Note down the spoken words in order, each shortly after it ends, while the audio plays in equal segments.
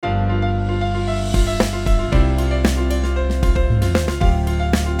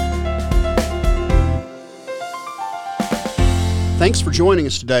Thanks for joining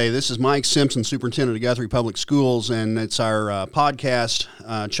us today. This is Mike Simpson, Superintendent of Guthrie Public Schools, and it's our podcast,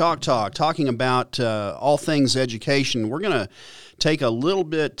 Chalk Talk, talking about all things education. We're going to take a little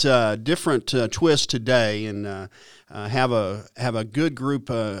bit different twist today and have a good group,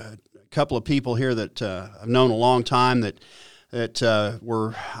 a couple of people here that I've known a long time that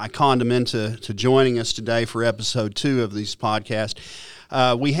I conned them into joining us today for episode 2 of these podcasts.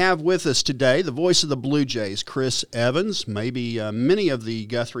 We have with us today the voice of the Blue Jays, Chris Evans. Maybe many of the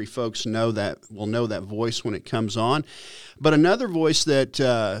Guthrie folks will know that voice when it comes on. But another voice that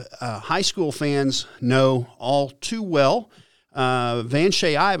high school fans know all too well, Van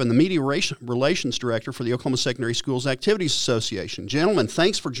Shea Ivan, the Media Relations Director for the Oklahoma Secondary Schools Activities Association. Gentlemen,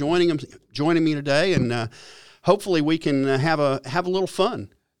 thanks for joining me today, and hopefully we can have a little fun.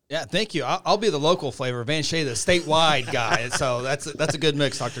 Yeah, thank you. I'll be the local flavor, Van Shea, the statewide guy. So that's a good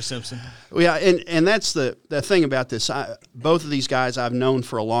mix, Dr. Simpson. Well, yeah, and that's the thing about this. Both of these guys I've known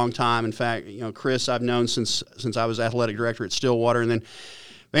for a long time. In fact, Chris I've known since I was athletic director at Stillwater, and then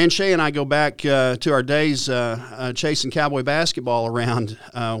Van Shea and I go back to our days chasing cowboy basketball around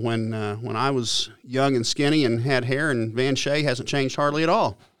when I was young and skinny and had hair, and Van Shea hasn't changed hardly at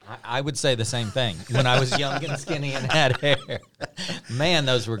all. I would say the same thing. When I was young and skinny and had hair, man,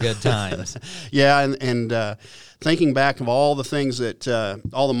 those were good times. Yeah, and thinking back of all the things that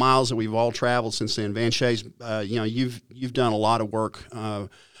all the miles that we've all traveled since then, Van Shea's, you've done a lot of work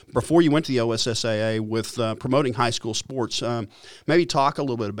before you went to the OSSAA with promoting high school sports. Maybe talk a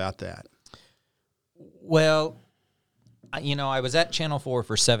little bit about that. Well, I was at Channel 4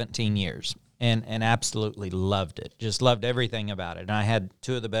 for 17 years. And absolutely loved it. Just loved everything about it. And I had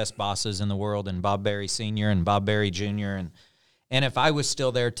two of the best bosses in the world, and Bob Berry Sr. and Bob Berry Jr. And if I was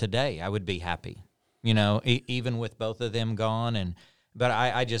still there today, I would be happy, even with both of them gone. But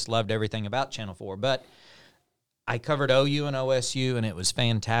I just loved everything about Channel 4. But I covered OU and OSU, and it was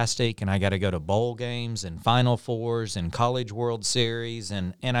fantastic. And I got to go to bowl games and Final Fours and College World Series.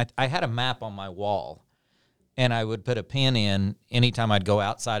 And I had a map on my wall. And I would put a pin in anytime I'd go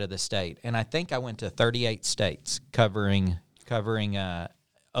outside of the state. And I think I went to 38 states covering OU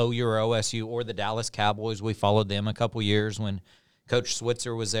or OSU or the Dallas Cowboys. We followed them a couple years when Coach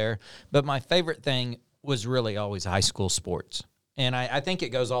Switzer was there. But my favorite thing was really always high school sports. And I think it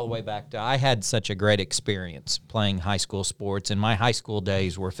goes all the way back to I had such a great experience playing high school sports, and my high school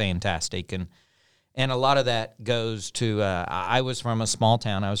days were fantastic. And a lot of that goes to I was from a small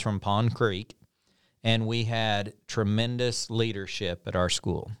town. I was from Pond Creek. And we had tremendous leadership at our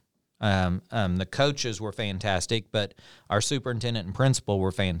school. The coaches were fantastic, but our superintendent and principal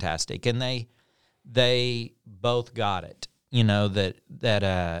were fantastic, and they both got it.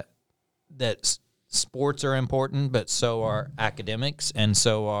 That sports are important, but so are academics, and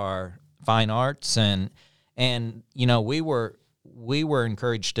so are fine arts, and we were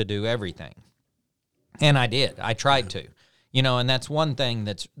encouraged to do everything, and I did. I tried to. And that's one thing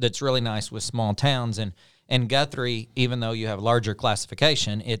that's really nice with small towns. And Guthrie, even though you have larger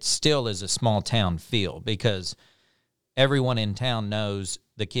classification, it still is a small town feel because everyone in town knows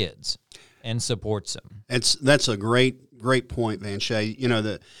the kids and supports them. That's a great point, Van Shea.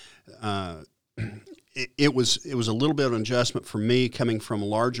 It was a little bit of an adjustment for me coming from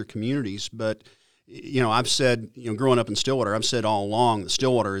larger communities, but I've said, growing up in Stillwater, I've said all along that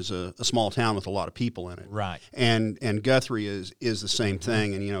Stillwater is a small town with a lot of people in it. Right. And Guthrie is the same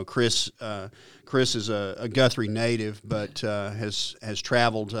thing. And, Chris is a Guthrie native, but has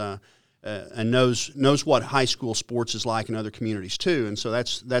traveled and knows what high school sports is like in other communities too. And so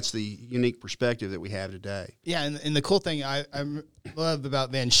that's the unique perspective that we have today. Yeah, and the cool thing I love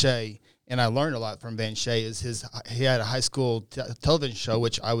about Van Shea, and I learned a lot from Van Shea, is he had a high school television show,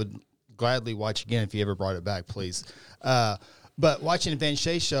 which I would gladly watch again if you ever brought it back, please. But watching Van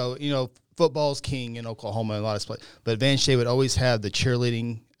Shea show, football's king in Oklahoma in a lot of places. But Van Shea would always have the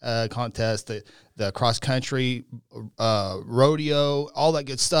cheerleading contest, the cross country, rodeo, all that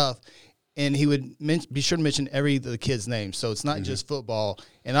good stuff. And he would be sure to mention every the kid's name. So it's not just football.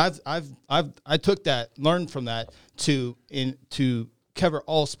 And I took that, learned from that to cover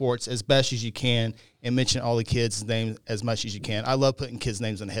all sports as best as you can and mention all the kids' names as much as you can. I love putting kids'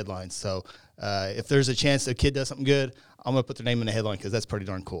 names in the headlines. So if there's a chance a kid does something good, I'm going to put their name in the headline because that's pretty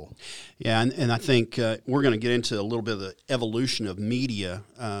darn cool. Yeah, and I think we're going to get into a little bit of the evolution of media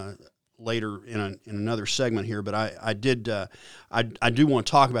later in another segment here. But I do want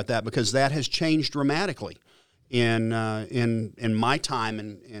to talk about that because that has changed dramatically in my time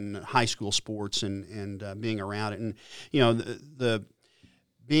in high school sports and being around it. And the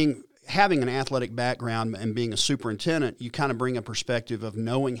being having an athletic background and being a superintendent, you kind of bring a perspective of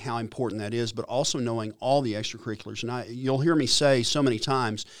knowing how important that is, but also knowing all the extracurriculars. And you'll hear me say so many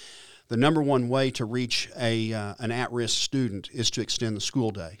times, the number one way to reach an at-risk student is to extend the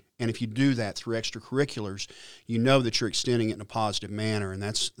school day. And if you do that through extracurriculars, you know that you're extending it in a positive manner. And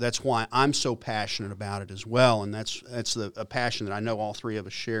that's why I'm so passionate about it as well. And that's a passion that I know all three of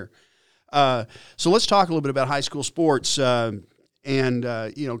us share. So let's talk a little bit about high school sports.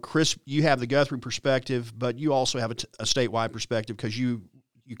 Chris, you have the Guthrie perspective, but you also have a statewide perspective because you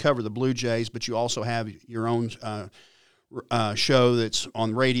cover the Blue Jays, but you also have your own show that's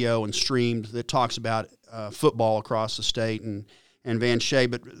on radio and streamed that talks about football across the state and Van Shea.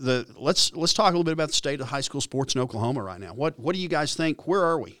 But let's talk a little bit about the state of high school sports in Oklahoma right now. What do you guys think? Where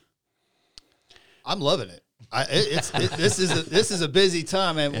are we? I'm loving it. This is a busy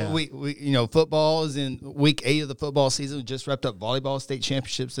time, and Yeah. we football is in week 8 of the football season. We just wrapped up volleyball state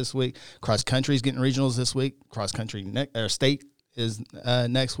championships this week. Cross country is getting regionals this week. Cross country state is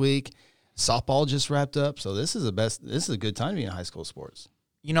next week. Softball just wrapped up, so this is a good time to be in high school sports.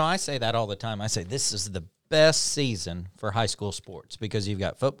 I say that all the time. I say this is the best season for high school sports because you've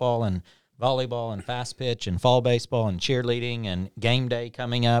got football and volleyball and fast pitch and fall baseball and cheerleading and game day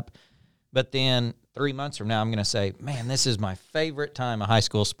coming up. But then 3 months from now, I'm going to say, man, this is my favorite time of high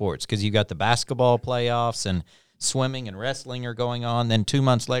school sports because you've got the basketball playoffs and swimming and wrestling are going on. Then 2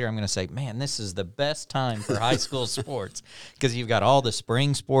 months later, I'm going to say, man, this is the best time for high school sports because you've got all the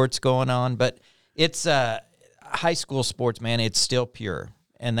spring sports going on. But it's high school sports, man, it's still pure.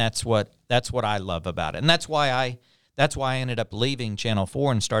 And that's what I love about it. And that's why I ended up leaving Channel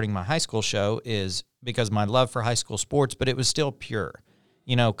 4 and starting my high school show is because my love for high school sports, but it was still pure.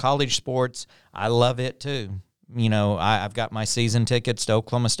 College sports, I love it too. I've got my season tickets to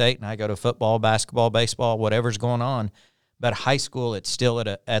Oklahoma State, and I go to football, basketball, baseball, whatever's going on. But high school, it's still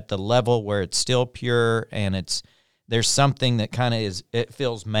at the level where it's still pure, and there's something that kind of it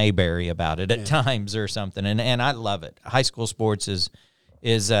feels Mayberry about it at times or something, and I love it. High school sports is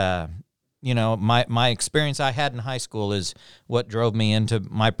my experience I had in high school is what drove me into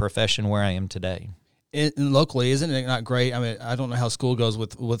my profession where I am today. And locally, isn't it not great? I mean, I don't know how school goes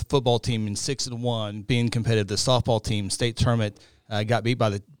with football team in 6-1 being competitive. The softball team state tournament got beat by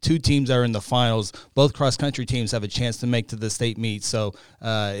the two teams that are in the finals. Both cross country teams have a chance to make to the state meet. So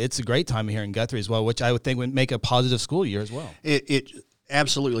it's a great time here in Guthrie as well, which I would think would make a positive school year as well. It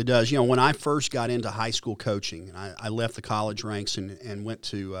absolutely does. When I first got into high school coaching, and I left the college ranks and went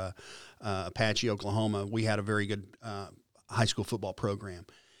to Apache, Oklahoma, we had a very good high school football program.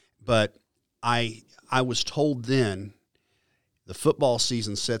 But I was told then the football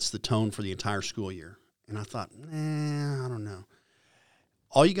season sets the tone for the entire school year. And I thought, I don't know.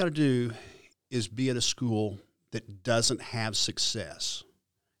 All you got to do is be at a school that doesn't have success,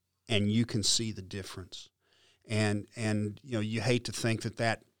 and you can see the difference. And you hate to think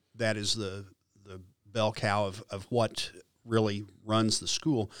that is the bell cow of what really runs the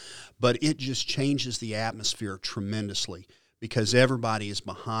school, but it just changes the atmosphere tremendously because everybody is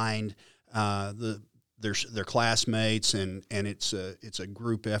behind their classmates, and it's a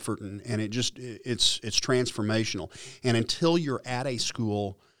group effort, and it's transformational. And until you're at a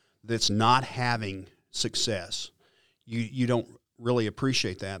school that's not having success, you don't really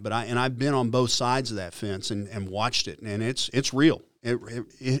appreciate that. But I've been on both sides of that fence and watched it, and it's real.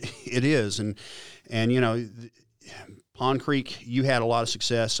 It is, and Pond Creek, you had a lot of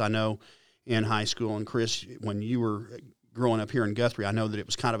success, I know, in high school, and Chris, when you were growing up here in Guthrie, I know that it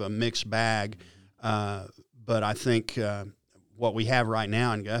was kind of a mixed bag, but I think what we have right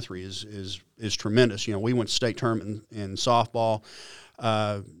now in Guthrie is tremendous. We went to state tournament in softball,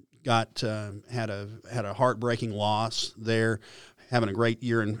 had a heartbreaking loss there, having a great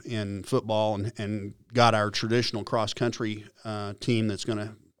year in football, and got our traditional cross country team that's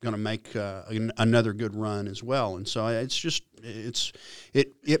going to make another good run as well. And so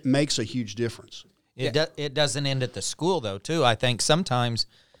it makes a huge difference. It doesn't end at the school, though, too. I think sometimes,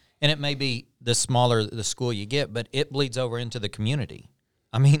 and it may be the smaller the school you get, but it bleeds over into the community.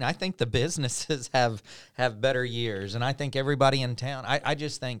 I mean, I think the businesses have better years, and I think everybody in town, I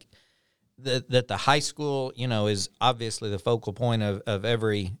just think that the high school, is obviously the focal point of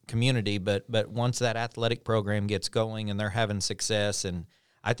every community, but once that athletic program gets going and they're having success, and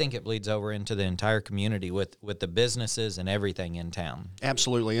I think it bleeds over into the entire community with the businesses and everything in town.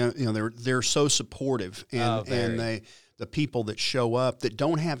 Absolutely. They're so supportive, and the people that show up that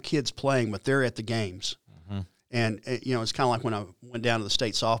don't have kids playing, but they're at the games. Mm-hmm. And it's kind of like when I went down to the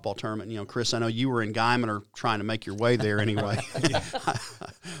state softball tournament. Chris, I know you were in Guyman or trying to make your way there anyway,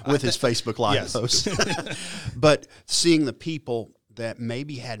 with his Facebook Live post. But seeing the people that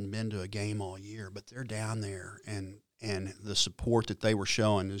maybe hadn't been to a game all year, but they're down there, and the support that they were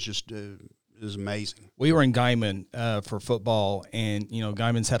showing is just is amazing. We were in Guyman for football, and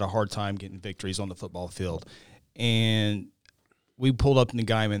Guyman's had a hard time getting victories on the football field, and we pulled up into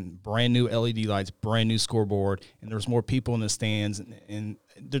Guyman, brand new LED lights, brand new scoreboard, and there was more people in the stands, and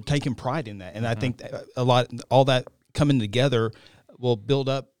they're taking pride in that. And I think that all that coming together will build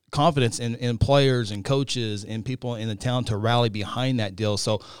up confidence in players and coaches and people in the town to rally behind that deal.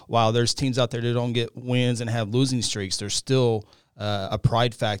 So while there's teams out there that don't get wins and have losing streaks, there's still a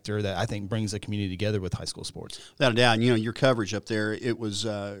pride factor that I think brings the community together with high school sports. Without a doubt, and, your coverage up there, it was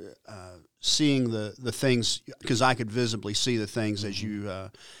seeing the things, because I could visibly see the things as you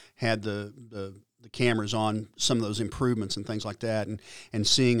had the cameras on some of those improvements and things like that, and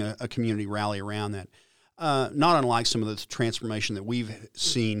seeing a community rally around that. Not unlike some of the transformation that we've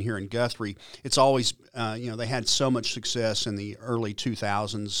seen here in Guthrie, it's always, they had so much success in the early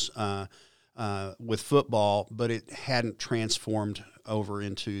 2000s with football, but it hadn't transferred over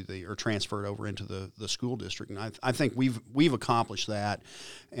into the school district. And I think we've accomplished that,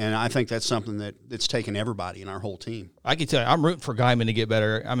 and I think that's something that's taken everybody in our whole team. I can tell you, I'm rooting for Guyman to get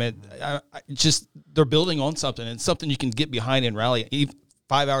better. I mean, they're building on something, and something you can get behind and rally.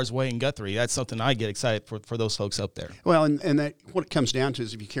 5 hours away in Guthrie, that's something I get excited for those folks up there. Well, and that what it comes down to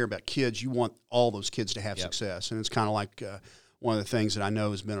is if you care about kids, you want all those kids to have success. And it's kind of like one of the things that I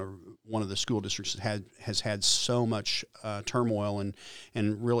know has been one of the school districts that has had so much turmoil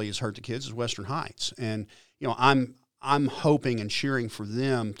and really has hurt the kids is Western Heights. And, I'm hoping and cheering for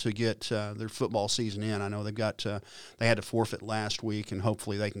them to get their football season in. I know they had to forfeit last week, and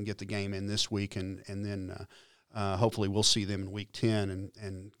hopefully they can get the game in this week, and then hopefully we'll see them in week 10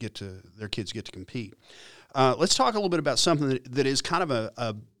 and their kids get to compete. Let's talk a little bit about something that is kind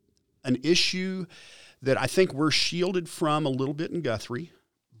of an issue that I think we're shielded from a little bit in Guthrie,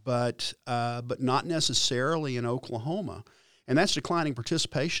 but not necessarily in Oklahoma. And that's declining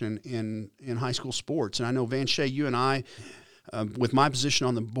participation in high school sports. And I know, Van Shea, you and I, with my position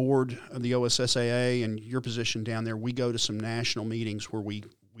on the board of the OSSAA and your position down there, we go to some national meetings where we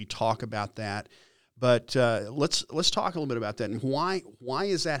talk about that. But let's talk a little bit about that and why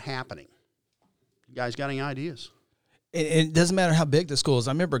is that happening? You guys got any ideas? It doesn't matter how big the school is.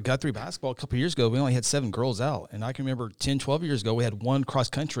 I remember Guthrie basketball a couple of years ago. We only had 7 girls out. And I can remember 10, 12 years ago, we had one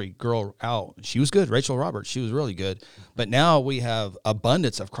cross-country girl out. She was good, Rachel Roberts. She was really good. But now we have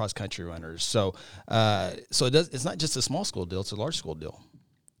abundance of cross-country runners. So it's not just a small school deal. It's a large school deal.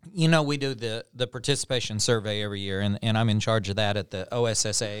 We do the participation survey every year, and I'm in charge of that at the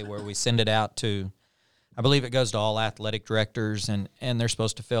OSSA, where we send it out to, I believe it goes to all athletic directors, and they're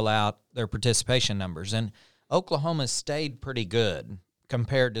supposed to fill out their participation numbers. And Oklahoma stayed pretty good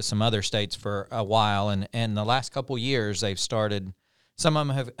compared to some other states for a while, and the last couple years they've started. Some of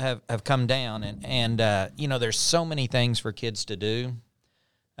them have come down, and there's so many things for kids to do.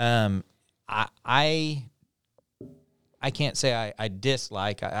 I can't say I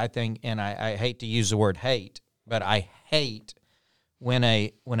dislike. I think, and I hate to use the word hate, but I hate when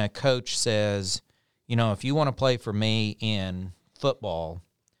a coach says, if you want to play for me in football,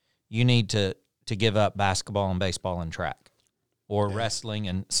 you need to give up basketball and baseball and track, or wrestling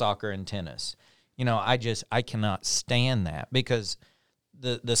and soccer and tennis. I cannot stand that, because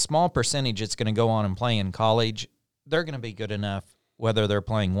the small percentage that's going to go on and play in college, they're going to be good enough whether they're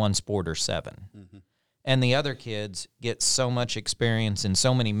playing one sport or 7. Mm-hmm. And the other kids get so much experience and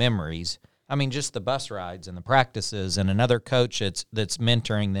so many memories. I mean, just the bus rides and the practices and another coach that's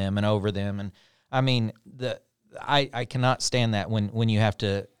mentoring them and over them. And I mean, I cannot stand that when you have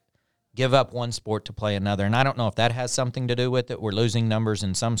to give up one sport to play another. And I don't know if that has something to do with it. We're losing numbers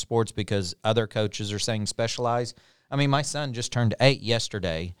in some sports because other coaches are saying specialize. I mean, my son just turned 8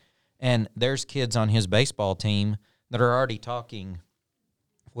 yesterday, and there's kids on his baseball team that are already talking,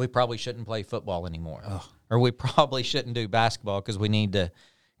 we probably shouldn't play football anymore. Oh. Or we probably shouldn't do basketball because we need to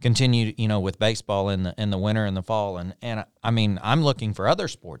continue, with baseball in the winter and the fall. And I mean, I'm looking for other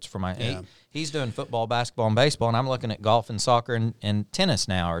sports for my he's doing football, basketball, and baseball, and I'm looking at golf and soccer and tennis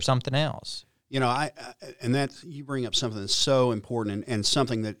now, or something else. And that you bring up something that's so important, and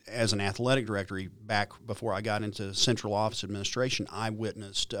something that, as an athletic director, back before I got into central office administration, I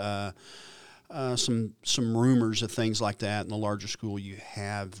witnessed some rumors of things like that. In the larger school, you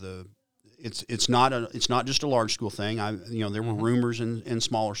have it's not just a large school thing. There were rumors in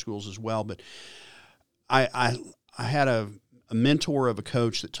smaller schools as well. But I had a mentor of a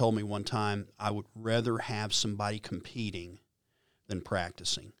coach that told me one time, I would rather have somebody competing than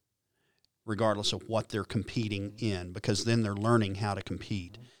practicing, regardless of what they're competing in, because then they're learning how to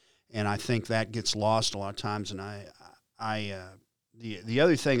compete. And I think that gets lost a lot of times. And the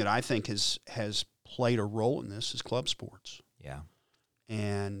other thing that I think has played a role in this is club sports. Yeah.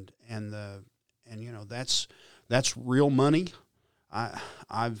 And that's real money.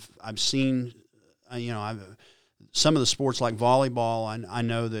 I've seen some of the sports like volleyball. I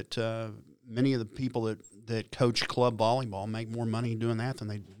know that many of the people that coach club volleyball make more money doing that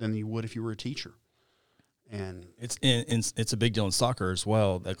than you would if you were a teacher. And it's a big deal in soccer as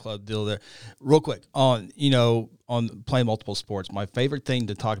well. That club deal there. Real quick on playing multiple sports. My favorite thing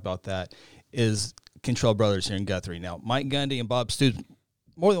to talk about that is Control Brothers here in Guthrie. Now, Mike Gundy and Bob Stoops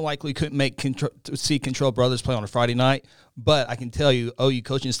more than likely couldn't make see Control Brothers play on a Friday night, but I can tell you, OU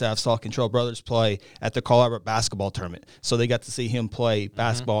coaching staff saw Control Brothers play at the Carl Albert basketball tournament, so they got to see him play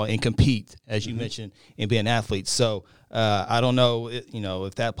basketball and compete, as you mentioned, and be an athlete. So I don't know,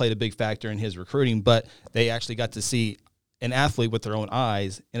 if that played a big factor in his recruiting, but they actually got to see an athlete with their own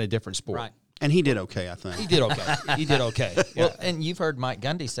eyes in a different sport. Right. And he did okay, I think. He did okay. He did okay. Yeah. Well, and you've heard Mike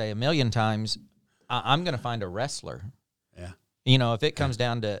Gundy say a million times, I'm going to find a wrestler. Yeah. If it comes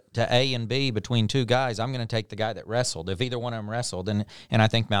down to A and B between two guys, I'm going to take the guy that wrestled. If either one of them wrestled, and I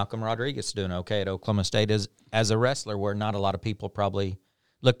think Malcolm Rodriguez is doing okay at Oklahoma State as a wrestler, where not a lot of people probably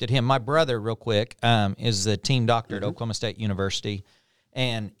looked at him. My brother, real quick, is the team doctor at Oklahoma State University,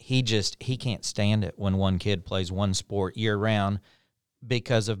 and he can't stand it when one kid plays one sport year round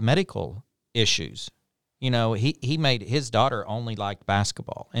because of medical issues. He made his daughter only liked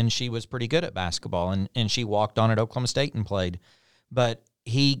basketball, and she was pretty good at basketball, and she walked on at Oklahoma State and played. But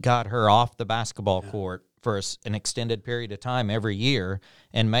he got her off the basketball court for an extended period of time every year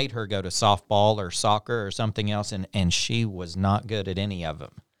and made her go to softball or soccer or something else, and she was not good at any of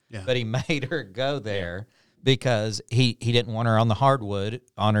them. Yeah. But he made her go there because he didn't want her on the hardwood,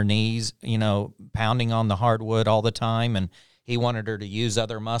 on her knees, pounding on the hardwood all the time, and he wanted her to use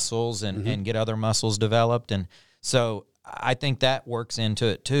other muscles and get other muscles developed. And so I think that works into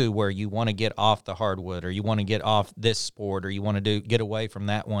it too, where you want to get off the hardwood, or you want to get off this sport, or you want to get away from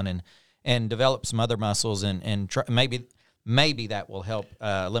that one and develop some other muscles and try, maybe that will help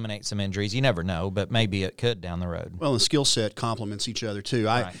eliminate some injuries. You never know, but maybe it could down the road. Well, the skill set complements each other too.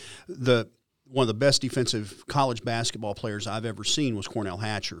 Right. One of the best defensive college basketball players I've ever seen was Cornell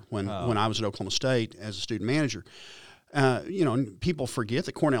Hatcher when I was at Oklahoma State as a student manager. People forget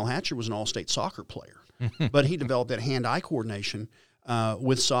that Cornell Hatcher was an all-state soccer player, but he developed that hand-eye coordination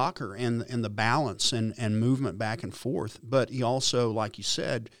with soccer and the balance and movement back and forth. But he also, like you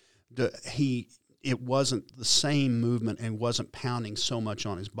said, it wasn't the same movement and wasn't pounding so much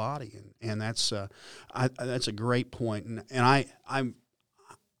on his body, and that's a great point. And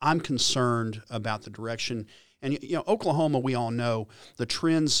I'm concerned about the direction. And Oklahoma, we all know the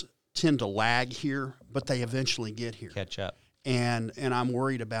trends tend to lag here, but they eventually get here. Catch up. And I'm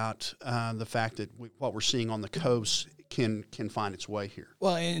worried about the fact that what we're seeing on the coast can find its way here.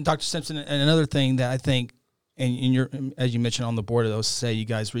 Well, and Dr. Simpson, and another thing that I think, and as you mentioned on the board of those, say you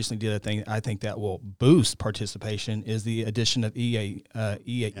guys recently did a thing, I think that will boost participation is the addition of EA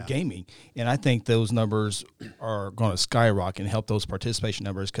gaming, and I think those numbers are going to skyrocket and help those participation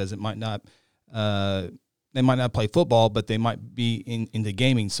numbers because it might not. They might not play football, but they might be into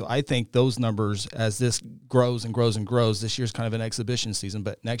gaming. So I think those numbers, as this grows and grows and grows, this year's kind of an exhibition season.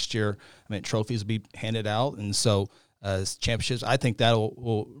 But next year, trophies will be handed out, and so championships. I think that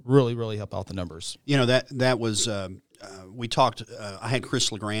will really, really help out the numbers. That was we talked. I had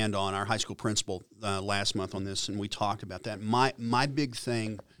Chris LeGrand on, our high school principal, last month on this, and we talked about that. My big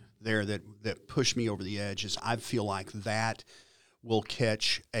thing there that pushed me over the edge is I feel like that will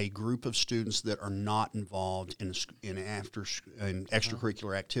catch a group of students that are not involved in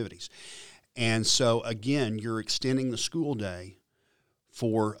extracurricular activities. And so, again, you're extending the school day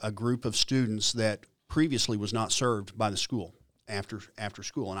for a group of students that previously was not served by the school after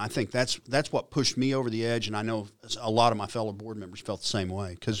school. And I think that's what pushed me over the edge, and I know a lot of my fellow board members felt the same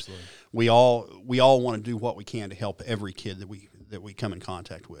way because we all want to do what we can to help every kid that we come in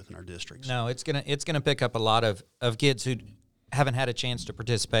contact with in our districts. No, it's gonna pick up a lot of kids who haven't had a chance to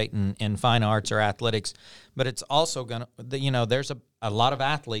participate in fine arts or athletics, but it's also going to, there's a lot of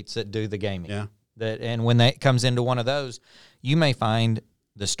athletes that do the gaming. Yeah. And when that comes into one of those, you may find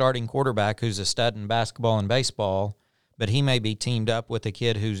the starting quarterback who's a stud in basketball and baseball, but he may be teamed up with a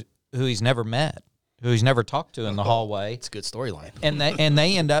kid who he's never met, who he's never talked to in the hallway. It's a good storyline. And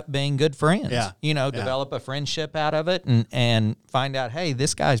they end up being good friends. Yeah. Develop a friendship out of it and find out, hey,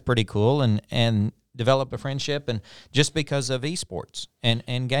 this guy's pretty cool, and develop a friendship, and just because of esports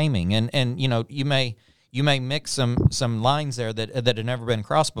and gaming, and you may mix some lines there that have never been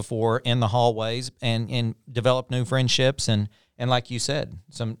crossed before in the hallways, and develop new friendships and and like you said,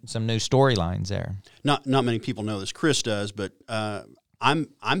 some new storylines there. Not many people know this. Chris does, but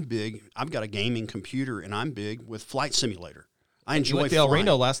I'm big. I've got a gaming computer, and I'm big with Flight Simulator. I enjoy went to El flying.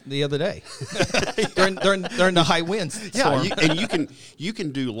 Reno the other day during the high winds. Yeah, storm. you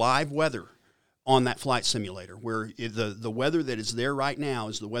can do live weather on that Flight Simulator, where the weather that is there right now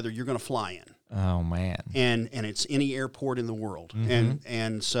is the weather you're going to fly in. Oh man! And it's any airport in the world,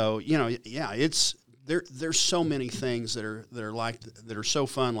 and so it's there's so many things that are so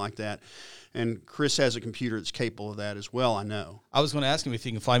fun like that. And Chris has a computer that's capable of that as well, I know. I was going to ask him if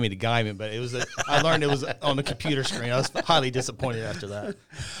he can fly me to Guyman, but I learned it was on the computer screen. I was highly disappointed after that.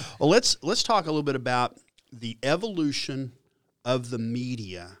 Well, let's talk a little bit about the evolution of the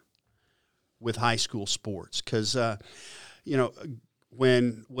media with high school sports, because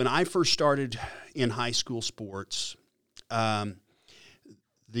when I first started in high school sports, as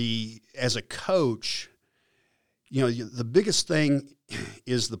a coach, the biggest thing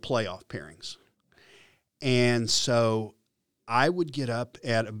is the playoff pairings. And so I would get up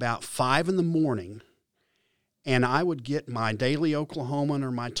at about 5 a.m, and I would get my Daily Oklahoman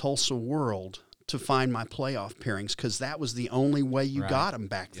or my Tulsa World to find my playoff pairings, because that was the only way you got them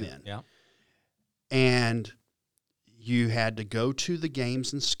back then. Yeah. And you had to go to the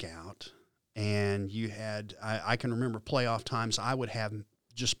games and scout, and you had, I can remember playoff times, I would have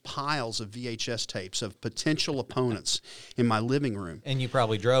just piles of VHS tapes of potential opponents in my living room. And you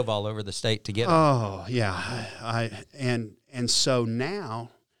probably drove all over the state to get them. Oh, yeah. And so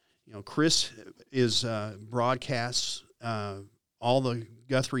now, Chris is broadcasts all the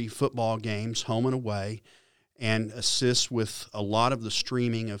Guthrie football games home and away, and assists with a lot of the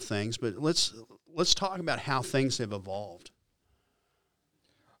streaming of things. But let's talk about how things have evolved.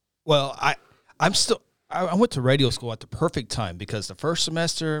 Well, I went to radio school at the perfect time, because the first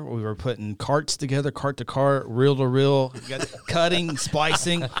semester we were putting carts together, cart to cart, reel to reel, cutting,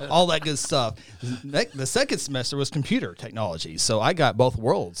 splicing, all that good stuff. The second semester was computer technology, so I got both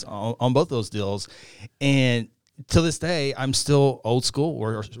worlds on both those deals. And to this day, I'm still old school.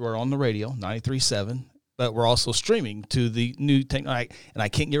 We're on the radio, 93.7. But we're also streaming to the new technology, and I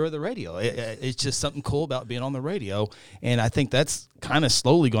can't get rid of the radio. It's just something cool about being on the radio, and I think that's kind of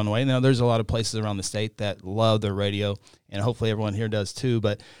slowly going away. Now, there's a lot of places around the state that love their radio, and hopefully everyone here does too.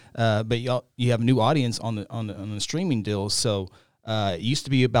 But you have a new audience on the streaming deals. So it used to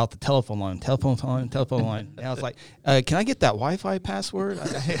be about the telephone line. And I was like, can I get that Wi-Fi password?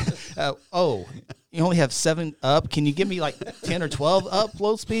 You only have 7 up. Can you give me like 10 or 12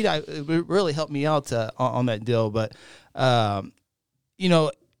 upload speed? It really helped me out on that deal. But,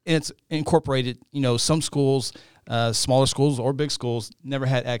 it's incorporated, some schools, smaller schools or big schools, never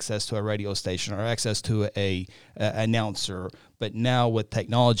had access to a radio station or access to a announcer. But now with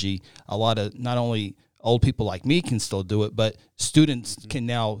technology, a lot of not only old people like me can still do it, but students can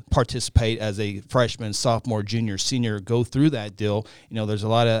now participate as a freshman, sophomore, junior, senior, go through that deal. There's a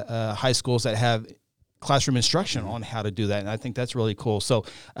lot of high schools that have classroom instruction on how to do that, and I think that's really cool. So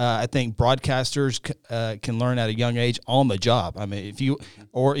I think broadcasters can learn at a young age on the job. I mean, if you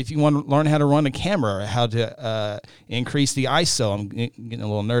want to learn how to run a camera, how to increase the ISO, I'm getting a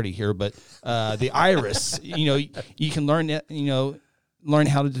little nerdy here, but the iris, you can learn that, learn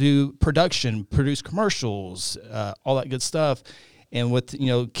how to do production, produce commercials, all that good stuff. And with,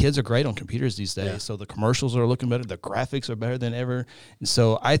 kids are great on computers these days. Yeah. So the commercials are looking better. The graphics are better than ever. And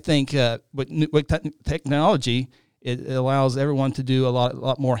so I think with technology, it allows everyone to do a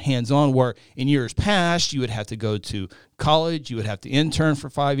lot more hands-on, where in years past, you would have to go to college, you would have to intern for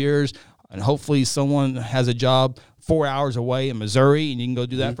 5 years, and hopefully someone has a job 4 hours away in Missouri, and you can go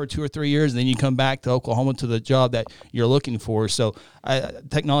do that for 2 or 3 years, and then you come back to Oklahoma to the job that you're looking for. So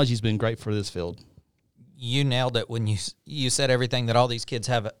technology's been great for this field. You nailed it when you said everything that all these kids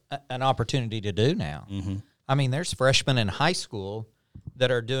have an opportunity to do now. Mm-hmm. I mean, there's freshmen in high school that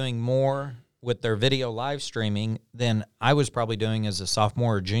are doing more with their video live streaming than I was probably doing as a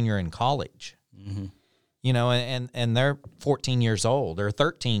sophomore or junior in college. Mm-hmm. And they're 14 years old or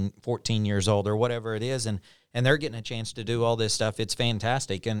 14 years old or whatever it is, and they're getting a chance to do all this stuff. It's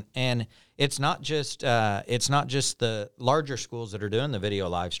fantastic, and it's not just the larger schools that are doing the video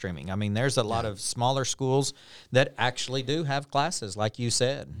live streaming. I mean, there's a lot of smaller schools that actually do have classes, like you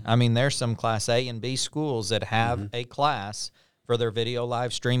said. I mean, there's some Class A and B schools that have a class for their video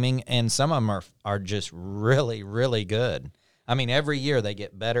live streaming, and some of them are just really, really good. I mean, every year they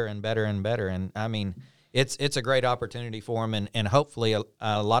get better and better and better, and I mean, it's a great opportunity for them, and hopefully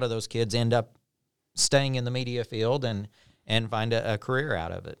a lot of those kids end up staying in the media field and find a career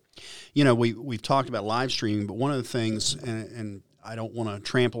out of it. We've talked about live streaming, but one of the things, and I don't want to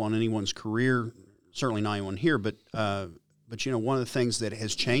trample on anyone's career, certainly not anyone here, but But one of the things that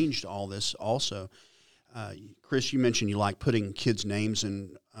has changed all this also, Chris, you mentioned you like putting kids' names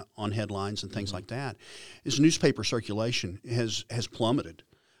in on headlines and things like that, is newspaper circulation has plummeted.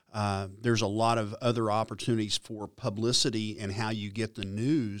 There's a lot of other opportunities for publicity and how you get the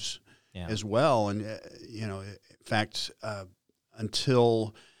news as well. And, in fact,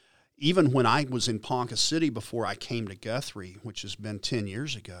 until even when I was in Ponca City before I came to Guthrie, which has been 10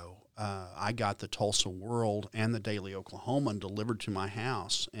 years ago, I got the Tulsa World and the Daily Oklahoman delivered to my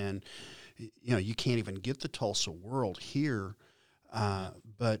house. And, you can't even get the Tulsa World here,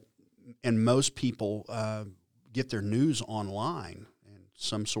 and most people get their news online.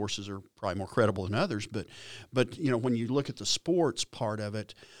 Some sources are probably more credible than others, but when you look at the sports part of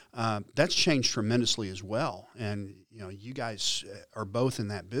it, that's changed tremendously as well. And you guys are both in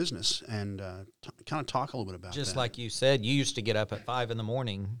that business, and kind of talk a little bit about just that. like you said, you used to get up at 5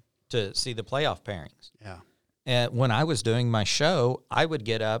 a.m. to see the playoff pairings. Yeah. And when I was doing my show, I would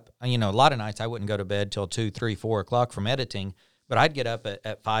get up. A lot of nights I wouldn't go to bed till 2, 3, 4 o'clock from editing. But I'd get up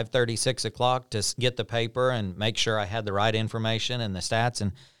at 5:30, 6 o'clock to get the paper and make sure I had the right information and the stats.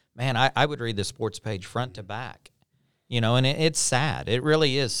 And, man, I would read the sports page front to back, and it's sad. It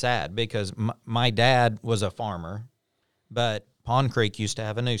really is sad because my dad was a farmer, but Pond Creek used to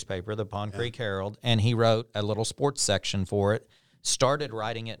have a newspaper, the Pond Creek Herald, and he wrote a little sports section for it, started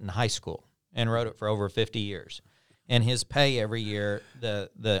writing it in high school and wrote it for over 50 years. And his pay every year,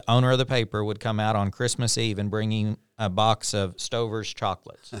 the owner of the paper would come out on Christmas Eve and bring him a box of Stover's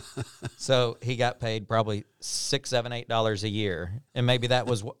chocolates. So he got paid probably $6, $7, $8 a year, and maybe that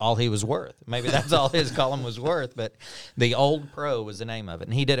was all he was worth. Maybe that's all his column was worth. But the Old Pro was the name of it,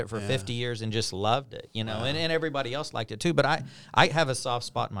 and he did it for 50 years and just loved it, and everybody else liked it too. But I have a soft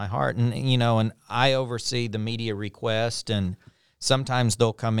spot in my heart, and and I oversee the media request and. Sometimes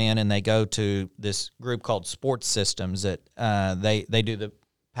they'll come in and they go to this group called Sports Systems that they do the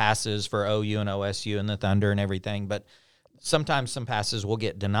passes for OU and OSU and the Thunder and everything. But sometimes some passes will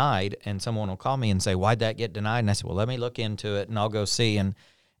get denied, and someone will call me and say, "Why'd that get denied?" And I said, "Well, let me look into it, and I'll go see." And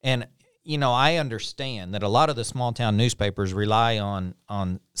I understand that a lot of the small town newspapers rely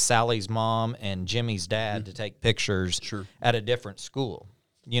on Sally's mom and Jimmy's dad to take pictures at a different school.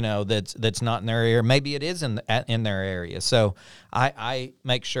 That's not in their area. Maybe it is in their area. So I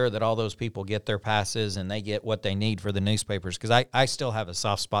make sure that all those people get their passes and they get what they need for the newspapers, because I still have a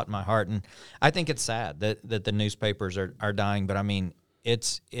soft spot in my heart. And I think it's sad that the newspapers are dying, but I mean,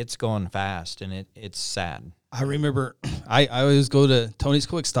 it's going fast, and it's sad. I remember I always go to Tony's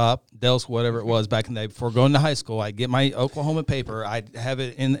Quick Stop, Dell's, whatever it was back in the day. Before going to high school, I'd get my Oklahoma paper. I'd have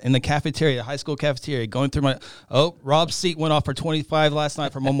it in the cafeteria, the high school cafeteria, going through Rob's seat went off for 25 last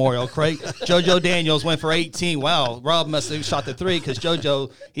night for Memorial. Craig, JoJo Daniels went for 18. Wow, Rob must have shot the 3 because he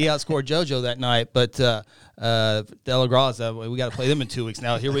outscored JoJo that night. But De La Graza, we got to play them in 2 weeks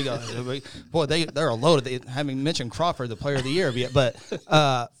now. Here we go. Boy, they're a load. They haven't mentioned Crawford, the player of the year yet.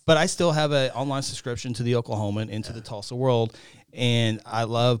 But I still have an online subscription to the Oklahoman and to the Tulsa World. And I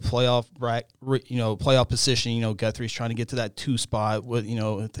love playoff position. Guthrie's trying to get to that 2 spot.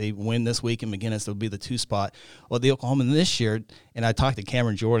 If they win this week in McGinnis, it'll be the 2 spot. Well, the Oklahoman this year, and I talked to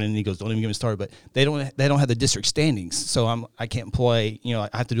Cameron Jordan, and he goes, "Don't even get me started." But they don't have the district standings, so I can't play. I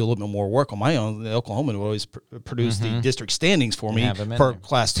have to do a little bit more work on my own. The Oklahoman will always produce the district standings for me for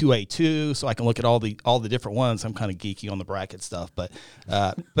Class 2A2, so I can look at all the different ones. I'm kind of geeky on the bracket stuff, but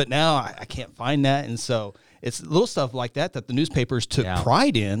now I can't find that, and so. It's little stuff like that the newspapers took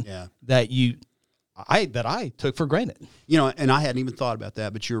pride in that I took for granted. And I hadn't even thought about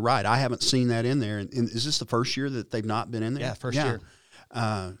that, but you're right. I haven't seen that in there. And is this the first year that they've not been in there? Yeah, first year.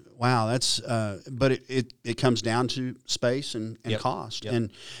 Wow, that's but it comes down to space and cost. Yep.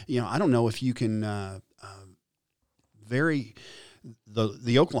 And I don't know if you can the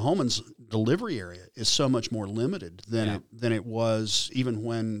Oklahoman's delivery area is so much more limited than it was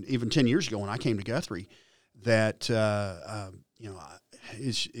even 10 years ago when I came to Guthrie. That you're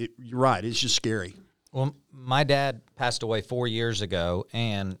right. It's just scary. Well, my dad passed away 4 years ago,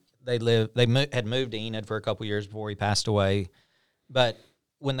 and they had moved to Enid for a couple years before he passed away. But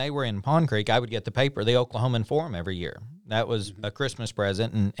when they were in Pond Creek, I would get the paper, the Oklahoman Forum, every year. That was a Christmas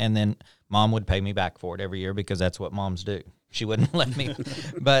present, and then Mom would pay me back for it every year because that's what moms do. She wouldn't let me,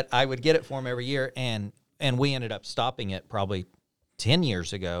 but I would get it for him every year, and we ended up stopping it probably 10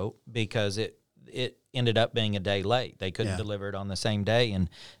 years ago because it ended up being a day late. They couldn't deliver it on the same day, and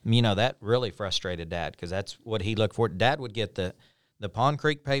that really frustrated Dad because that's what he looked for. Dad would get the Pond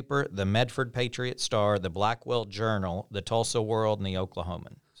Creek paper, the Medford Patriot Star, the Blackwell Journal, the Tulsa World, and the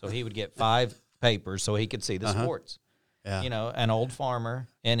Oklahoman. So he would get 5 papers so he could see the sports. Yeah. you know, an old farmer,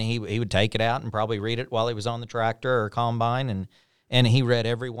 and he would take it out and probably read it while he was on the tractor or combine, and he read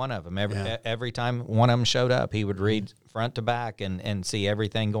every one of them. Every time one of them showed up, he would read front to back and see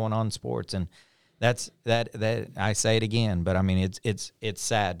everything going on in sports. And that I say it again, but I mean it's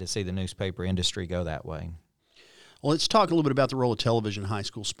sad to see the newspaper industry go that way. Well, let's talk a little bit about the role of television in high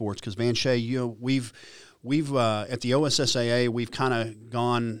school sports, because Van Shea, you know, we've at the OSSAA, we've kind of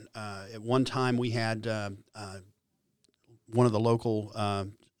gone. At one time, we had one of the local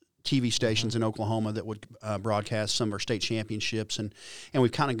TV stations in Oklahoma that would broadcast some of our state championships, and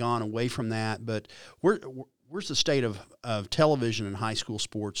we've kind of gone away from that. But where's the state of television in high school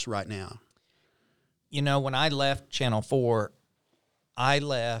sports right now? You know, when I left Channel 4, I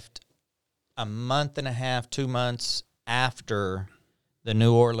left a month and a half, 2 months after the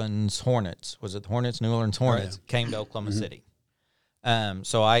New Orleans Hornets, was it the Hornets? New Orleans Hornets came to Oklahoma City.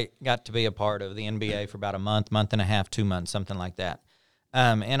 So I got to be a part of the NBA for about a month and a half, 2 months, something like that.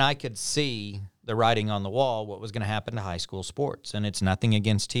 And I could see the writing on the wall, what was going to happen to high school sports. And it's nothing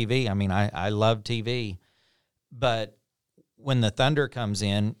against TV. I mean, I love TV. But when the Thunder comes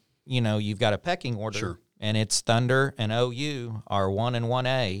in, you know, you've got a pecking order. Sure. And it's Thunder and OU are 1 and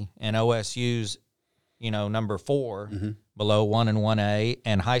 1A, and OSU's, you know, number 4 below 1 and 1A,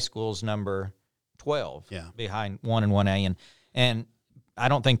 and high school's number 12 behind 1 and 1A. And I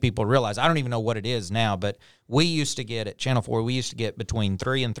don't think people realize, I don't even know what it is now, but we used to get at Channel 4, we used to get between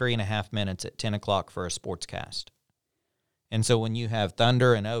 3 and 3.5 minutes at 10 o'clock for a sportscast. And so when you have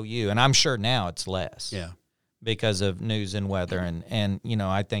Thunder and OU, and I'm sure now it's less. Yeah. Because of news and weather. And you know,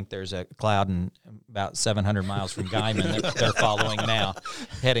 I think there's a cloud in about 700 miles from Guyman that they're following now,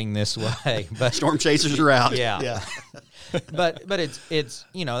 heading this way. But Storm chasers are out. Yeah. But it's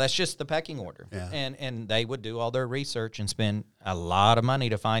you know, that's just the pecking order. Yeah. And they would do all their research and spend a lot of money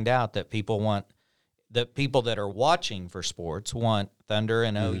to find out that people that are watching for sports want Thunder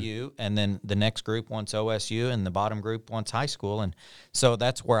and OU, and then the next group wants OSU, and the bottom group wants high school. And so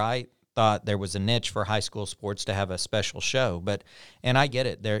that's where I thought there was a niche for high school sports to have a special show. And I get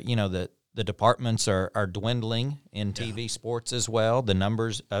it. There, you know, the departments are dwindling in TV sports as well, the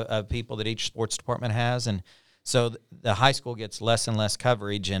numbers of people that each sports department has. And so the high school gets less and less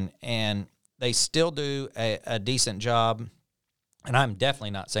coverage, and they still do a decent job. And I'm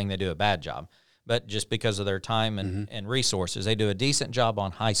definitely not saying they do a bad job, but just because of their time and resources, they do a decent job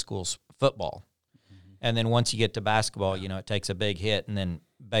on high school football. And then once you get to basketball, you know, it takes a big hit, and then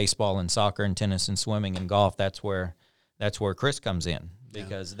baseball and soccer and tennis and swimming and golf, that's where Chris comes in,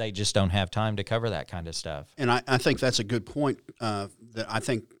 because they just don't have time to cover that kind of stuff. And I think that's a good point, that I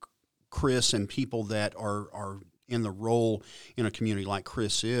think Chris and people that are in the role in a community like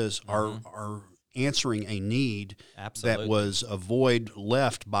Chris is are answering a need Absolutely. that was a void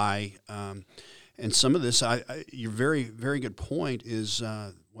left by and some of this, your very, very good point is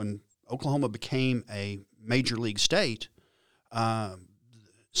when Oklahoma became a major league state,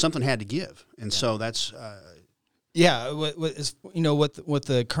 something had to give, and so that's what is, you know, what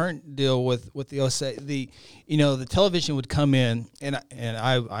the current deal with the OSA, the television would come in, and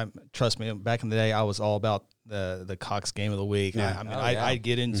I trust me, back in the day I was all about the Cox game of the week. Yeah. I'd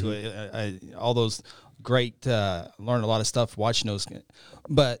get into it, all those great, learn a lot of stuff watching those,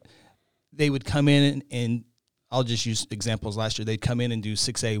 but they would come in and I'll just use examples. Last year, they'd come in and do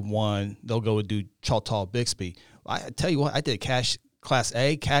 6A1. They'll go and do Choctaw Bixby. I tell you what, I did Class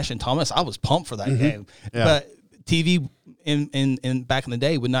A, Cash and Thomas. I was pumped for that game. Yeah. But TV in back in the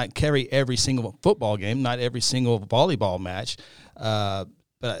day would not carry every single football game, not every single volleyball match.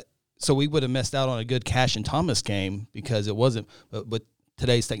 But so we would have missed out on a good Cash and Thomas game because it wasn't. But with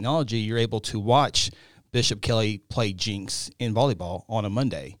today's technology, you're able to watch Bishop Kelly play Jinx in volleyball on a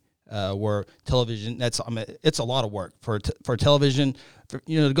Monday. Where television, it's a lot of work for television.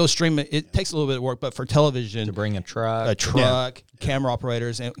 To go stream it, it takes a little bit of work. But for television, to bring a truck, camera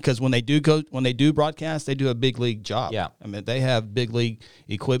operators, and because when they do broadcast, they do a big league job. Yeah, I mean they have big league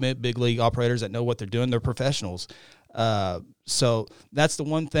equipment, big league operators that know what they're doing. They're professionals. So that's the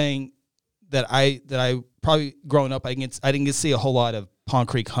one thing that I probably growing up I didn't get to see a whole lot of Pond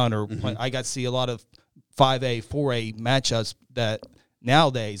Creek Hunter. I got to see a lot of 5A, 4A matchups that.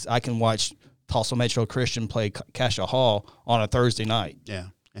 Nowadays, I can watch Tulsa Metro Christian play Cassia Hall on a Thursday night. Yeah,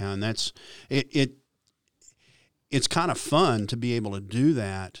 and that's it. It's kind of fun to be able to do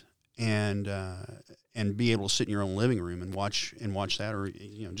that and be able to sit in your own living room and watch that, or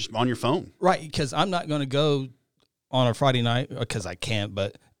just on your phone. Right, because I'm not going to go on a Friday night because I can't.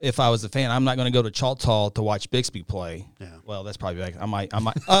 But if I was a fan, I'm not going to go to Choctaw to watch Bixby play. Yeah. Well, that's probably I might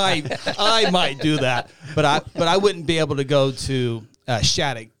do that, but I wouldn't be able to go to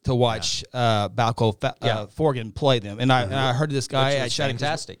Shattuck to watch Balco Forgan play them, and I heard this guy at Shattuck,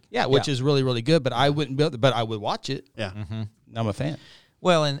 fantastic. Which is really really good. But I wouldn't build, but I would watch it. Yeah. I'm a fan.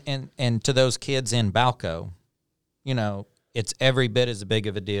 Well, and to those kids in Balco, you know, it's every bit as big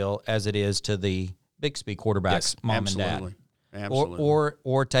of a deal as it is to the Bixby quarterbacks, mom and dad. Absolutely.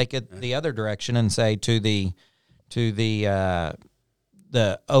 Or take it the other direction and say to the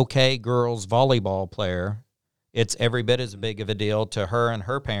OK girls volleyball player, it's every bit as big of a deal to her and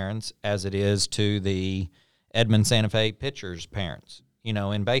her parents as it is to the Edmond Santa Fe pitcher's parents, you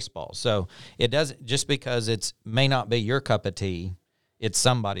know, in baseball. So it doesn't, just because it's may not be your cup of tea, it's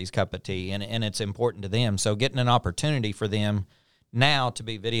somebody's cup of tea, and it's important to them. So getting an opportunity for them now to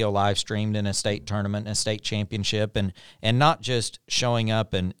be video live streamed in a state tournament and a state championship, and not just showing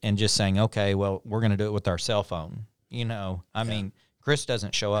up and just saying, okay, well, we're going to do it with our cell phone. You know, I mean, Chris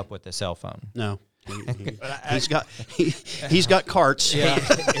doesn't show up with a cell phone. No. He's got carts. Yeah.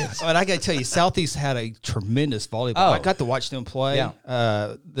 But I got to tell you, Southeast had a tremendous volleyball. I got to watch them play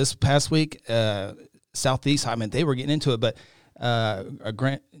this past week. Southeast, I mean, they were getting into it, but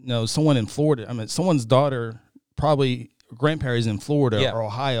someone in Florida, I mean, someone's daughter, probably grandparents in Florida or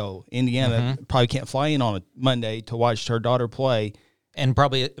Ohio, Indiana, probably can't fly in on a Monday to watch her daughter play. And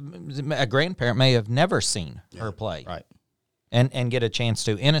probably a grandparent may have never seen her play. Right. And get a chance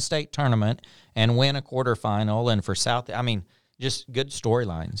to in a state tournament and win a quarterfinal, and for South, I mean, just good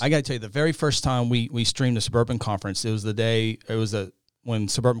storylines. I got to tell you, the very first time we streamed the Suburban Conference, it was the day, when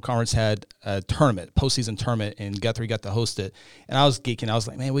Suburban Conference had a tournament, postseason tournament, and Guthrie got to host it. And I was geeking. I was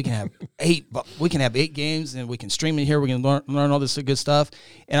like, man, we can have 8 games, and we can stream it here. We can learn all this good stuff.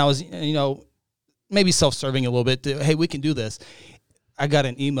 And I was, maybe self-serving a little bit. Hey, we can do this. I got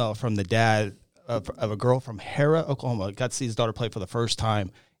an email from the dad of a girl from Hera, Oklahoma. Got to see his daughter play for the first time,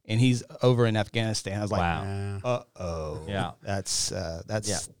 and he's over in Afghanistan. I was like, wow. Uh-oh. Yeah. That's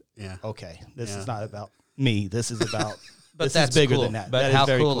okay. This is not about me. This is about but this that's is bigger cool. than that. But that how is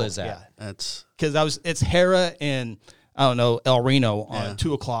very cool is that? Yeah. That's Because it's Hera and I don't know, El Reno on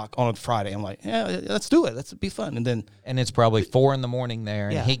 2:00 on a Friday. I'm like, yeah, let's do it. Let's be fun. And it's probably 4 a.m. there,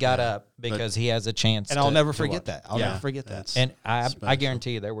 and he got up because he has a chance. And I'll never forget that. I'll never forget that. And I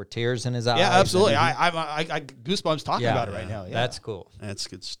guarantee you, there were tears in his eyes. Yeah, absolutely. I goosebumps talking about it right now. Yeah. That's cool. That's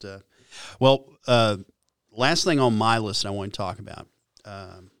good stuff. Well, last thing on my list I want to talk about.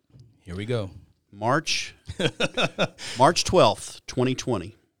 Here we go. March 12th,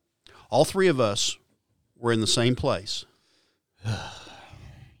 2020. All three of us were in the same place.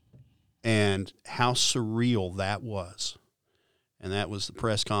 And how surreal that was. And that was the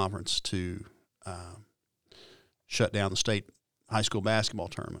press conference to shut down the state high school basketball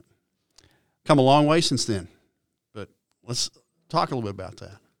tournament. Come a long way since then. But let's talk a little bit about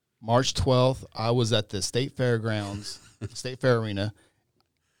that. March 12th, I was at the State Fairgrounds, State Fair Arena.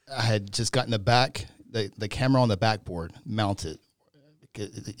 I had just gotten the camera on the backboard mounted.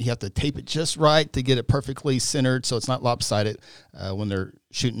 You have to tape it just right to get it perfectly centered so it's not lopsided when they're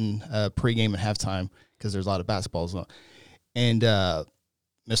shooting pregame and halftime, because there's a lot of basketballs on. And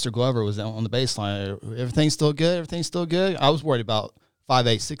Mr. Glover was on the baseline. Everything's still good? Everything's still good? I was worried about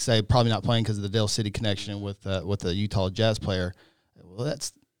 5A, 6A probably not playing because of the Dale City connection with the Utah Jazz player. Well,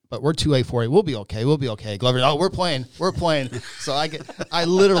 but we're 2A, 4A. We'll be okay. We'll be okay. Glover, we're playing. So I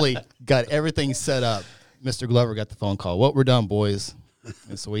literally got everything set up. Mr. Glover got the phone call. Well, we're done, boys.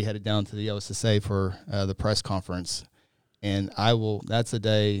 And so we headed down to the OSSA for the press conference. And that's a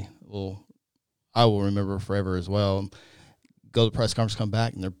day I will remember forever as well. Go to the press conference, come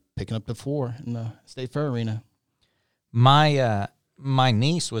back, and they're picking up the 4 in the State Fair Arena. My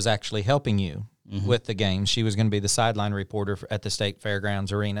niece was actually helping you with the game. She was going to be the sideline reporter at the State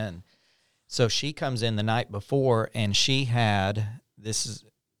Fairgrounds Arena. And so she comes in the night before, and she had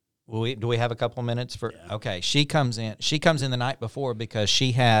do we have a couple minutes for? Yeah. Okay, she comes in the night before because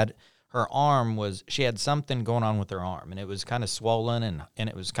she had something going on with her arm, and it was kind of swollen and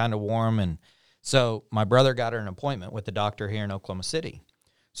it was kind of warm, and so my brother got her an appointment with the doctor here in Oklahoma City.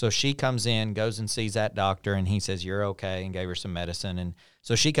 So she comes in, goes and sees that doctor, and he says, you're okay, and gave her some medicine. And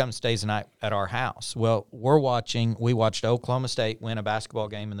so she comes, stays the night at our house. Well, we watched Oklahoma State win a basketball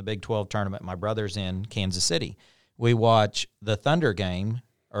game in the Big 12 tournament. My brother's in Kansas City. We watch the Thunder game,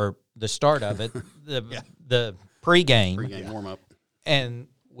 or the start of it, the pregame. Pregame warm-up. And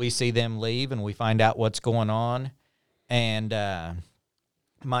we see them leave, and we find out what's going on. And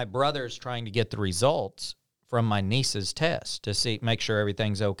my brother's trying to get the results from my niece's test to make sure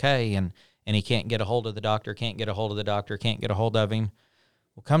everything's okay, and he can't get a hold of the doctor, can't get a hold of him.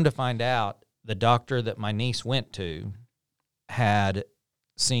 Well, come to find out, the doctor that my niece went to had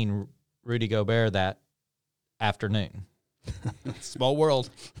seen Rudy Gobert that afternoon. Small world.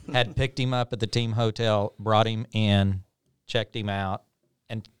 Had picked him up at the team hotel, brought him in, checked him out,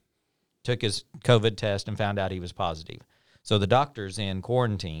 and took his COVID test and found out he was positive. So the doctor's in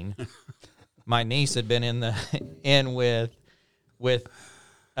quarantine. My niece had been with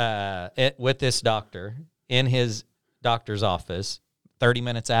this doctor in his doctor's office 30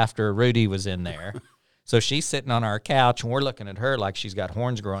 minutes after Rudy was in there. So she's sitting on our couch, and we're looking at her like she's got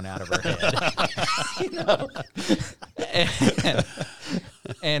horns growing out of her head.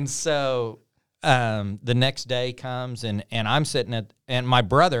 And so the next day comes, and I'm sitting and my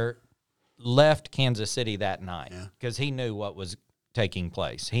brother left Kansas City that night because he knew what was taking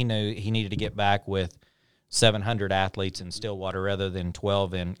place. He knew he needed to get back with 700 athletes in Stillwater rather than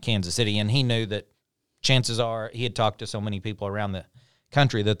 12 in Kansas City. And he knew that chances are he had talked to so many people around the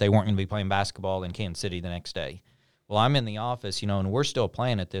country that they weren't going to be playing basketball in Kansas City the next day. Well, I'm in the office, and we're still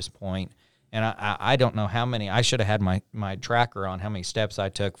playing at this point. And I don't know how many. I should have had my tracker on how many steps I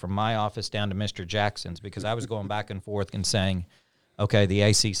took from my office down to Mr. Jackson's, because I was going back and forth and saying, okay, the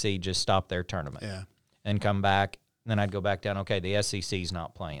ACC just stopped their tournament. Yeah. And come back. Then I'd go back down, okay, the SEC's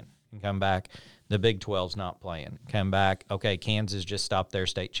not playing. And come back, the Big 12's not playing. Come back, okay, Kansas just stopped their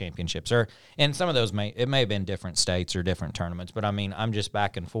state championships. And some of those may have been different states or different tournaments. But, I mean, I'm just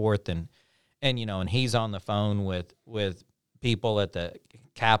back and forth. And he's on the phone with people at the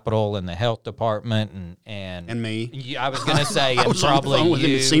Capitol and the health department and me. I was going to say, I and was probably on the phone with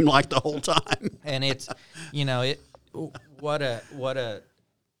him, you. it seemed like the whole time. And it's, what a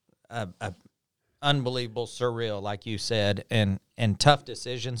unbelievable, surreal, like you said, and tough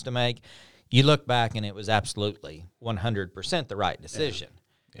decisions to make. You look back, and it was absolutely 100% the right decision.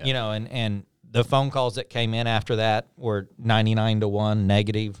 Yeah. And the phone calls that came in after that were 99-1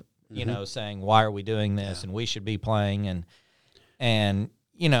 negative. Saying, why are we doing this? And we should be playing. And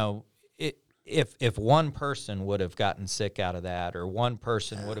if one person would have gotten sick out of that, or one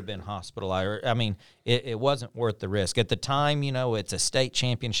person would have been hospitalized, it wasn't worth the risk. At the time, it's a state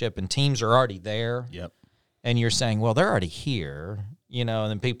championship and teams are already there. Yep. And you're saying, well, they're already here, and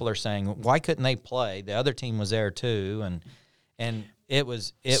then people are saying, why couldn't they play? The other team was there too. And it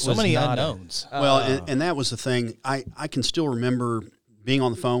was so many unknowns. And that was the thing. I can still remember being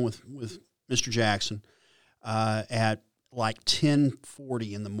on the phone with Mr. Jackson at like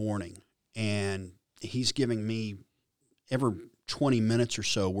 10:40 in the morning, and he's giving me every 20 minutes or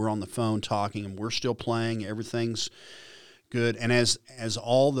so, we're on the phone talking, and we're still playing. Everything's good. And as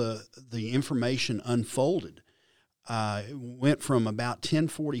all the information unfolded, it went from about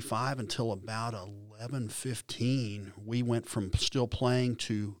 10:45 until about 11:15. We went from still playing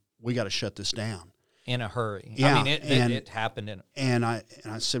to we got to shut this down. In a hurry. Yeah, it happened. And I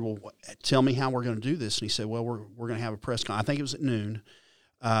said, well, tell me how we're going to do this. And he said, well, we're going to have a press conference. I think it was at noon.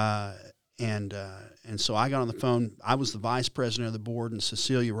 And so I got on the phone. I was the vice president of the board, and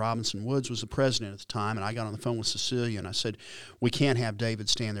Cecilia Robinson Woods was the president at the time. And I got on the phone with Cecilia, and I said, we can't have David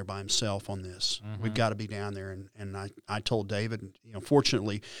stand there by himself on this. Mm-hmm. We've got to be down there. And I told David,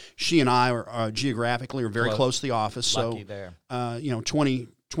 fortunately, she and I are geographically are very close to the office. Lucky so, there.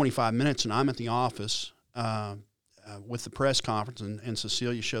 25 minutes, and I'm at the office with the press conference, and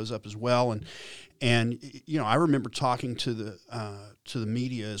Cecilia shows up as well. And I remember talking to the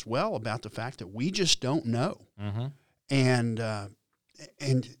media as well about the fact that we just don't know. Mm-hmm. And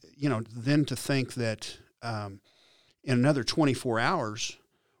then to think that in another 24 hours,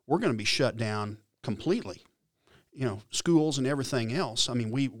 we're going to be shut down completely. Schools and everything else. I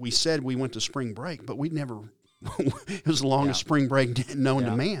mean, we said we went to spring break, but we never – it was the longest spring break known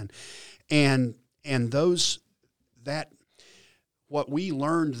to man. And what we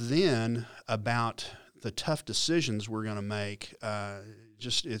learned then about the tough decisions we're going to make,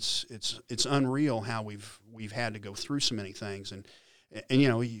 it's unreal how we've had to go through so many things. And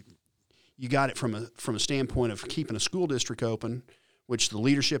you got it from a standpoint of keeping a school district open, which the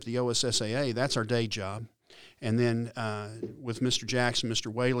leadership of the OSSAA, that's our day job. And then with Mr. Jackson, Mr.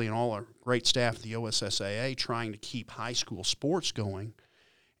 Whaley, and all our great staff at the OSSAA trying to keep high school sports going,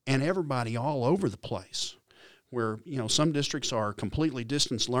 and everybody all over the place, where some districts are completely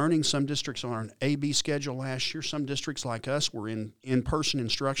distance learning, some districts are on an A-B schedule last year, some districts like us were in-person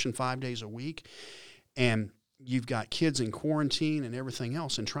instruction 5 days a week, and you've got kids in quarantine and everything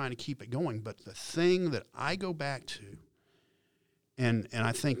else and trying to keep it going. But the thing that I go back to, and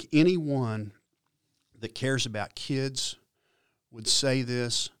I think anyone that cares about kids would say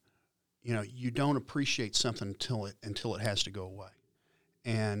this, you don't appreciate something until it has to go away.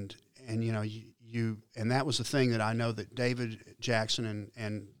 And that was the thing that I know that David Jackson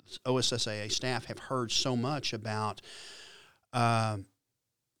and OSSAA staff have heard so much about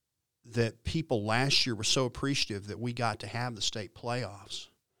that people last year were so appreciative that we got to have the state playoffs.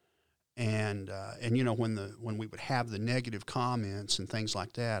 And you know, when we would have the negative comments and things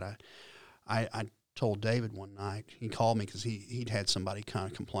like that, I told David one night, he called me because he'd had somebody kind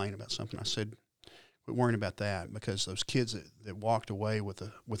of complain about something. I said, quit worrying about that, because those kids that walked away with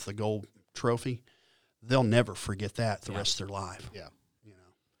the gold trophy, they'll never forget that the rest of their life. Yeah. You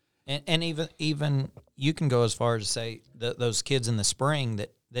know. And even you can go as far as to say those kids in the spring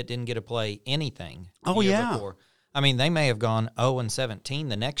that didn't get to play anything. Oh, the year yeah. before. I mean, they may have gone 0-17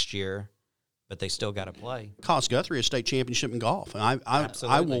 the next year, but they still got to play. Cost Guthrie a state championship in golf, and I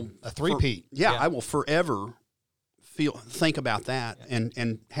Absolutely. will A three-peat. Yeah, Yeah. I will forever think about that,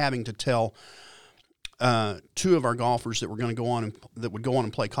 and having to tell two of our golfers that were going to go on that would go on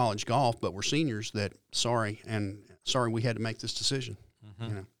and play college golf, but were seniors, that sorry we had to make this decision. Mm-hmm.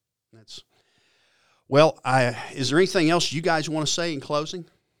 You know, that's well. Is there anything else you guys want to say in closing?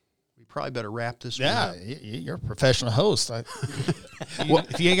 We probably better wrap this one Yeah, up. you're a professional host.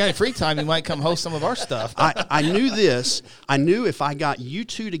 If you ain't got any free time, you might come host some of our stuff. I knew this. I knew if I got you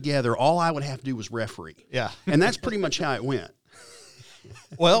two together, all I would have to do was referee. Yeah. And that's pretty much how it went.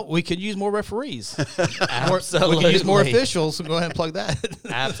 Well, we could use more referees. Absolutely. We could use more officials, so go ahead and plug that.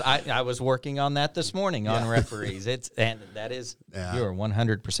 I was working on that this morning on referees. That is you are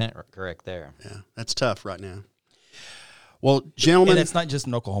 100% correct there. Yeah, that's tough right now. Well, gentlemen, And it's not just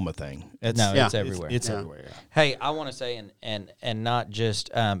an Oklahoma thing. It's everywhere. It's Yeah. everywhere. Yeah. Hey, I want to say, and not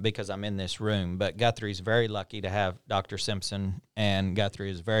just because I'm in this room, but Guthrie's very lucky to have Dr. Simpson, and Guthrie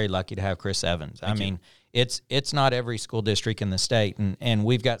is very lucky to have Chris Evans. I mean, it's not every school district in the state, and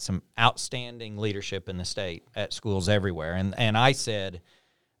we've got some outstanding leadership in the state at schools everywhere. And I said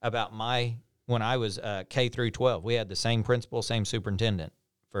about when I was K through 12, we had the same principal, same superintendent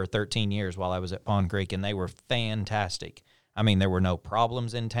for 13 years while I was at Pond Creek, and they were fantastic. I mean, there were no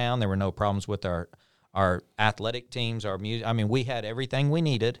problems in town. There were no problems with our athletic teams, our music. I mean, we had everything we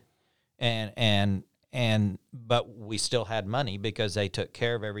needed, but we still had money because they took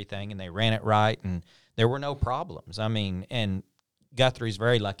care of everything and they ran it right, and there were no problems. I mean, and Guthrie's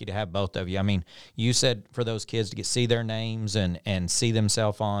very lucky to have both of you. I mean, you said for those kids to see their names and see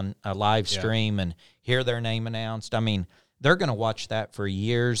themselves on a live stream and hear their name announced. I mean, they're going to watch that for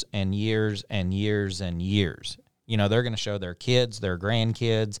years and years and years and years. You know, they're going to show their kids, their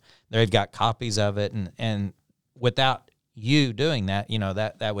grandkids. They've got copies of it, and without you doing that, you know,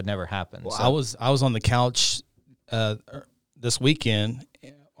 that would never happen. Well, So, I was on the couch this weekend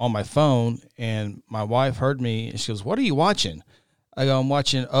on my phone, and my wife heard me, and she goes, "What are you watching?" I go, "I'm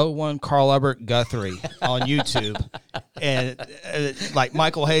watching 01 Carl Albert Guthrie on YouTube." And like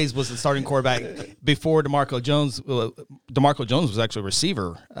Michael Hayes was the starting quarterback before DeMarco Jones. DeMarco Jones was actually a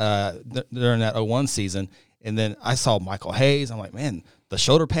receiver during that 01 season. And then I saw Michael Hayes. I'm like, man, the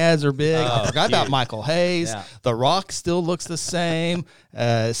shoulder pads are big. I forgot about Michael Hayes. Yeah. The Rock still looks the same.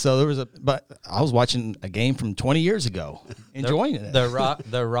 So but I was watching a game from 20 years ago, enjoying it.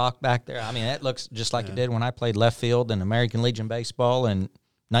 The Rock back there. I mean, it looks just like it did when I played left field in American Legion baseball in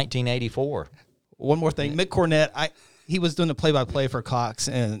 1984. One more thing, Mick Cornett. He was doing the play-by-play for Cox,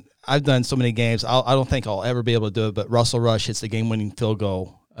 and I've done so many games. I don't think I'll ever be able to do it. But Russell Rush hits the game-winning field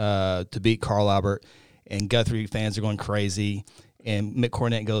goal to beat Carl Albert. And Guthrie fans are going crazy. And Mick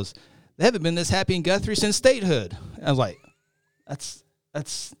Cornett goes, "They haven't been this happy in Guthrie since statehood." And I was like, that's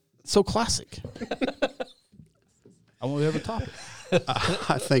so classic. I won't ever top it.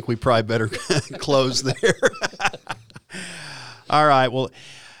 I think we probably better close there. All right. Well,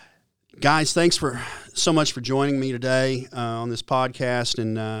 guys, thanks so much for joining me today on this podcast.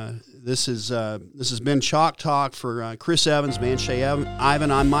 And this has been Chalk Talk for Chris Evans, Van Shea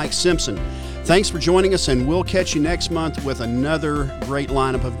Ivan. I'm Mike Simpson. Thanks for joining us, and we'll catch you next month with another great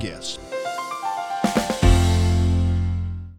lineup of guests.